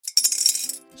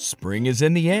Spring is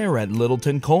in the air at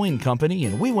Littleton Coin Company,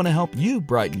 and we want to help you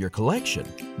brighten your collection.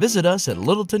 Visit us at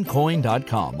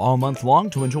littletoncoin.com all month long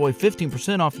to enjoy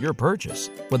 15% off your purchase.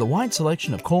 With a wide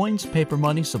selection of coins, paper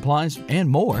money, supplies, and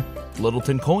more,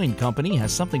 Littleton Coin Company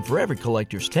has something for every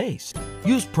collector's taste.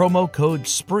 Use promo code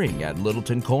SPRING at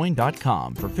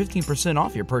littletoncoin.com for 15%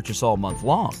 off your purchase all month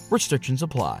long. Restrictions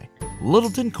apply.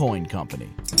 Littleton Coin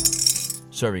Company.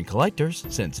 Serving collectors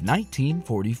since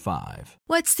 1945.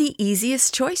 What's the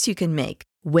easiest choice you can make?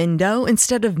 Window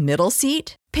instead of middle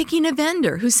seat? Picking a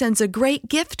vendor who sends a great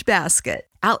gift basket?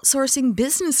 Outsourcing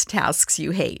business tasks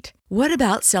you hate? What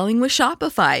about selling with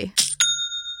Shopify?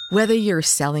 Whether you're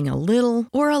selling a little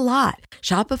or a lot,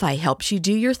 Shopify helps you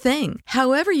do your thing,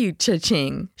 however you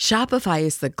cha-ching. Shopify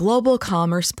is the global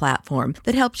commerce platform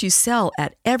that helps you sell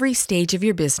at every stage of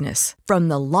your business. From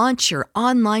the launch your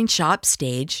online shop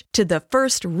stage to the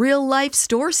first real-life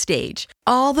store stage,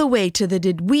 all the way to the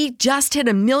did we just hit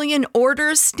 1 million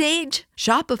orders stage.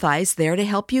 Shopify's there to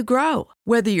help you grow.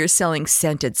 Whether you're selling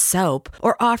scented soap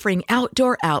or offering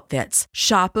outdoor outfits,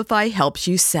 Shopify helps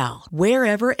you sell.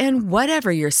 Wherever and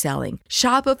whatever you're selling,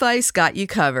 Shopify's got you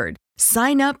covered.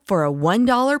 Sign up for a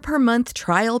 $1 per month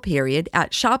trial period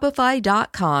at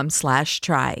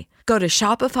shopify.com/try. Go to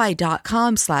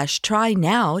shopify.com/try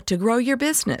now to grow your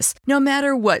business, no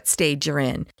matter what stage you're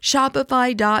in.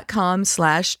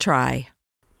 Shopify.com/try.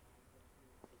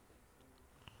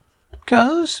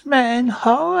 Ghostman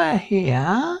horror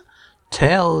here.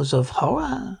 Tales of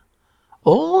horror.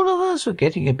 All of us were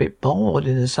getting a bit bored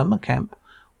in the summer camp.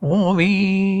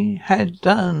 We had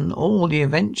done all the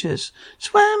adventures,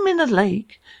 swam in the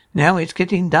lake. Now it's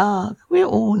getting dark. We're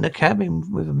all in the cabin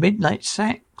with midnight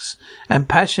sacks and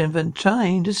passion for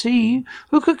trying to see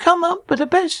who could come up with the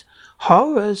best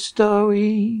horror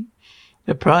story.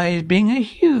 The prize being a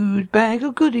huge bag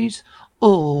of goodies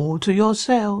all to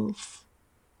yourself.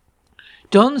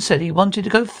 John said he wanted to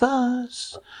go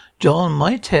first. John,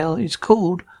 my tale is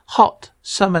called Hot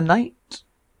Summer Night.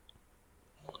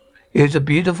 It was a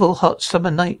beautiful hot summer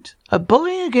night. A boy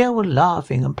and a girl were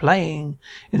laughing and playing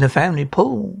in the family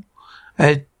pool.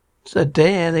 As a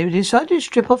dare, they decided to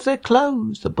strip off their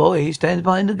clothes. The boy stands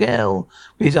behind the girl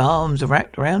with his arms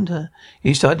wrapped around her.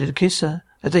 He started to kiss her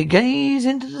as they gazed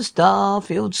into the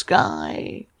star-filled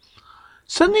sky.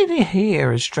 Suddenly they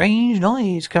hear a strange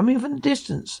noise coming from the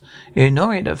distance.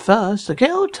 Ignoring it at first, the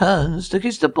girl turns to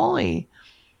kiss the boy.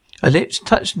 Her lips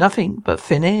touched nothing but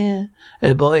thin air.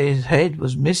 The boy's head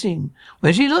was missing.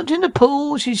 When she looked in the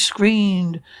pool, she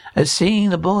screamed at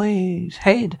seeing the boy's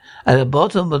head at the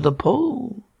bottom of the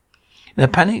pool. In a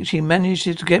panic, she managed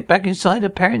to get back inside her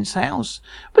parents' house,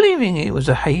 believing it was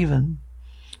a haven.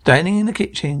 Standing in the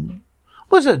kitchen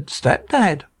was her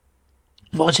stepdad,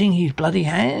 washing his bloody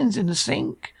hands in the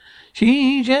sink.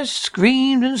 She just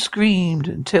screamed and screamed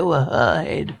until her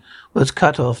head was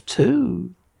cut off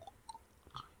too.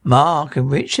 Mark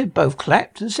and Richard both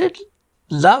clapped and said,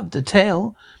 "Love to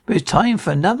tell, but it's time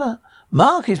for another.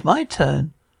 Mark, it's my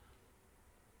turn.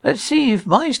 Let's see if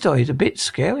my story's a bit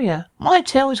scarier. My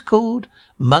tale is called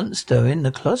Monster in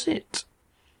the Closet."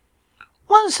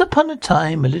 Once upon a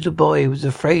time, a little boy was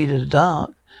afraid of the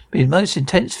dark, but his most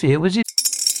intense fear was his...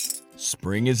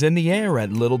 Spring is in the air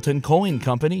at Littleton Coin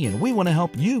Company, and we want to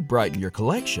help you brighten your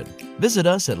collection. Visit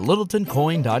us at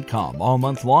littletoncoin.com all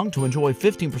month long to enjoy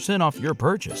 15% off your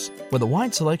purchase. With a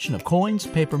wide selection of coins,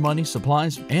 paper money,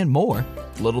 supplies, and more,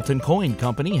 Littleton Coin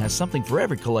Company has something for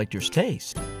every collector's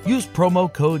taste. Use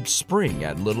promo code SPRING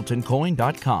at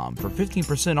littletoncoin.com for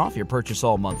 15% off your purchase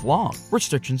all month long.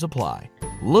 Restrictions apply.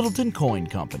 Littleton Coin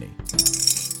Company.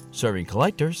 Serving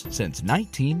collectors since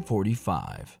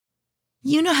 1945.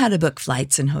 You know how to book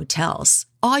flights and hotels.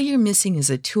 All you're missing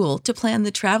is a tool to plan the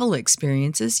travel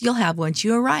experiences you'll have once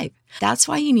you arrive. That's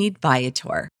why you need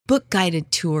Viator. Book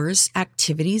guided tours,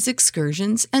 activities,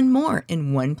 excursions, and more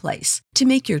in one place to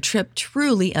make your trip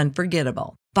truly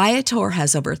unforgettable. Viator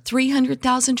has over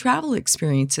 300,000 travel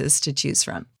experiences to choose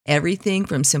from. Everything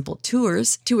from simple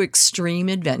tours to extreme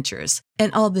adventures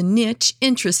and all the niche,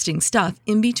 interesting stuff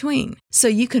in between. So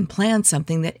you can plan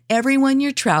something that everyone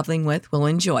you're traveling with will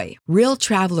enjoy. Real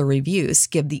traveler reviews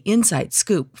give the inside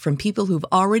scoop from people who've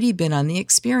already been on the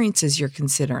experiences you're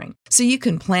considering. So you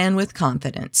can plan with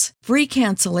confidence. Free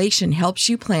cancellation helps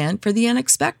you plan for the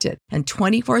unexpected. And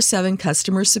 24/7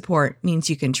 customer support means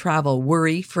you can travel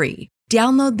worry-free.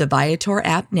 Download the Viator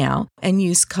app now and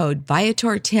use code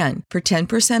Viator10 for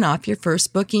 10% off your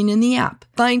first booking in the app.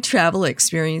 Find travel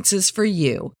experiences for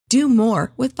you. Do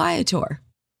more with Viator.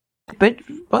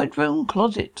 Bedroom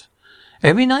closet.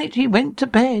 Every night he went to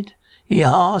bed, He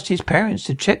asked his parents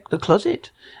to check the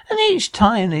closet, and each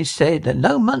time they said that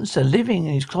no monster living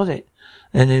in his closet.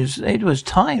 Then it was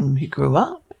time he grew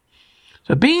up.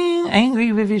 So being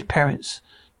angry with his parents,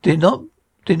 did not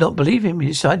believe him, he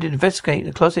decided to investigate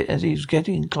the closet as he was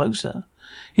getting closer.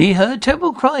 He heard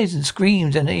terrible cries and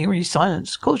screams and an eerie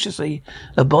silence. Cautiously,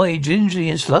 the boy gingerly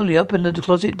and slowly opened the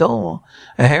closet door.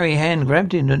 A hairy hand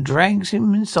grabbed him and dragged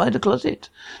him inside the closet.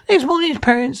 Next morning, his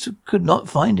parents could not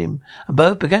find him, and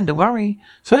both began to worry.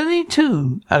 So they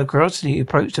too, out of curiosity,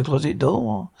 approached the closet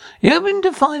door. He opened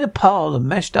to find a pile of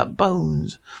mashed up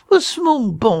bones. A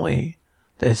small boy,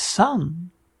 their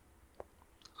son.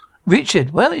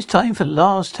 Richard, well, it's time for the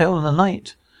last tale of the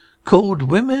night, called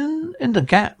Women in the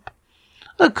Gap.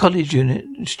 A college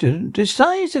student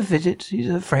decides to visit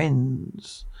her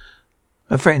friends.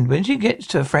 A friend, when she gets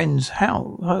to a friend's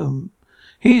home,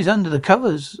 he is under the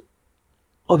covers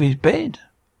of his bed.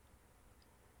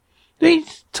 They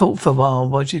talk for a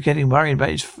while she's getting worried about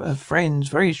his friend's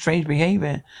very strange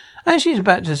behaviour. As she's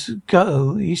about to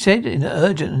go, he said in an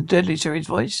urgent and deadly serious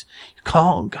voice, "You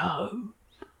can't go."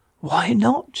 "Why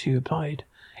not?" she replied.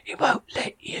 "He won't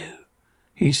let you,"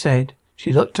 he said.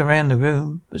 She looked around the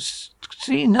room, but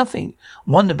seeing nothing,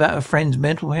 wondered about her friend's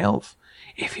mental health.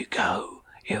 "If you go,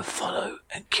 he'll follow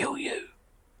and kill you."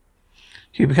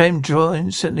 She became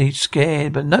instantly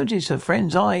scared, but noticed her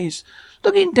friend's eyes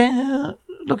looking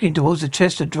towards the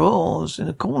chest of drawers in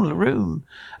the corner of the room.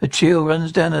 A chill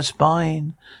runs down her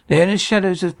spine. There in the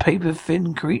shadows of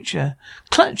paper-thin creature,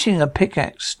 clutching a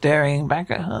pickaxe, staring back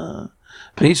at her.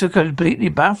 Police were completely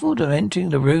baffled on entering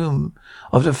the room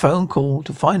of the phone call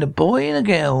to find a boy and a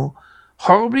girl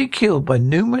horribly killed by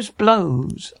numerous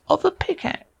blows of a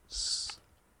pickaxe.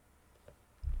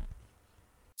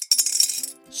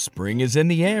 Spring is in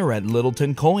the air at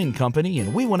Littleton Coin Company,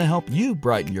 and we want to help you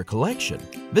brighten your collection.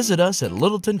 Visit us at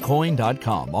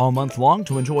littletoncoin.com all month long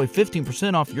to enjoy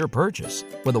 15% off your purchase.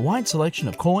 With a wide selection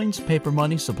of coins, paper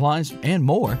money, supplies, and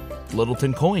more,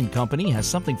 Littleton Coin Company has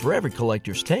something for every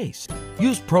collector's taste.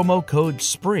 Use promo code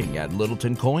SPRING at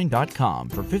littletoncoin.com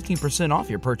for 15% off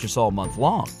your purchase all month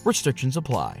long. Restrictions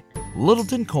apply.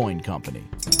 Littleton Coin Company.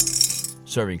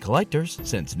 Serving collectors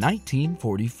since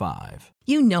 1945.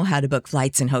 You know how to book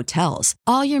flights and hotels.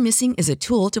 All you're missing is a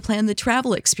tool to plan the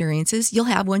travel experiences you'll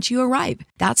have once you arrive.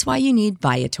 That's why you need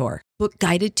Viator. Book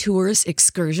guided tours,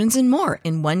 excursions, and more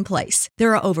in one place.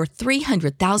 There are over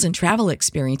 300,000 travel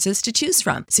experiences to choose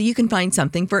from, so you can find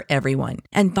something for everyone.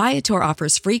 And Viator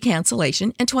offers free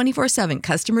cancellation and 24/7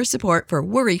 customer support for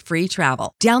worry-free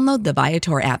travel. Download the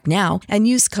Viator app now and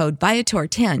use code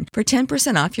Viator10 for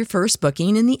 10% off your first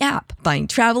booking in the app. Find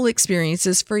travel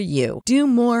experiences for you. Do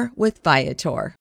more with Viator.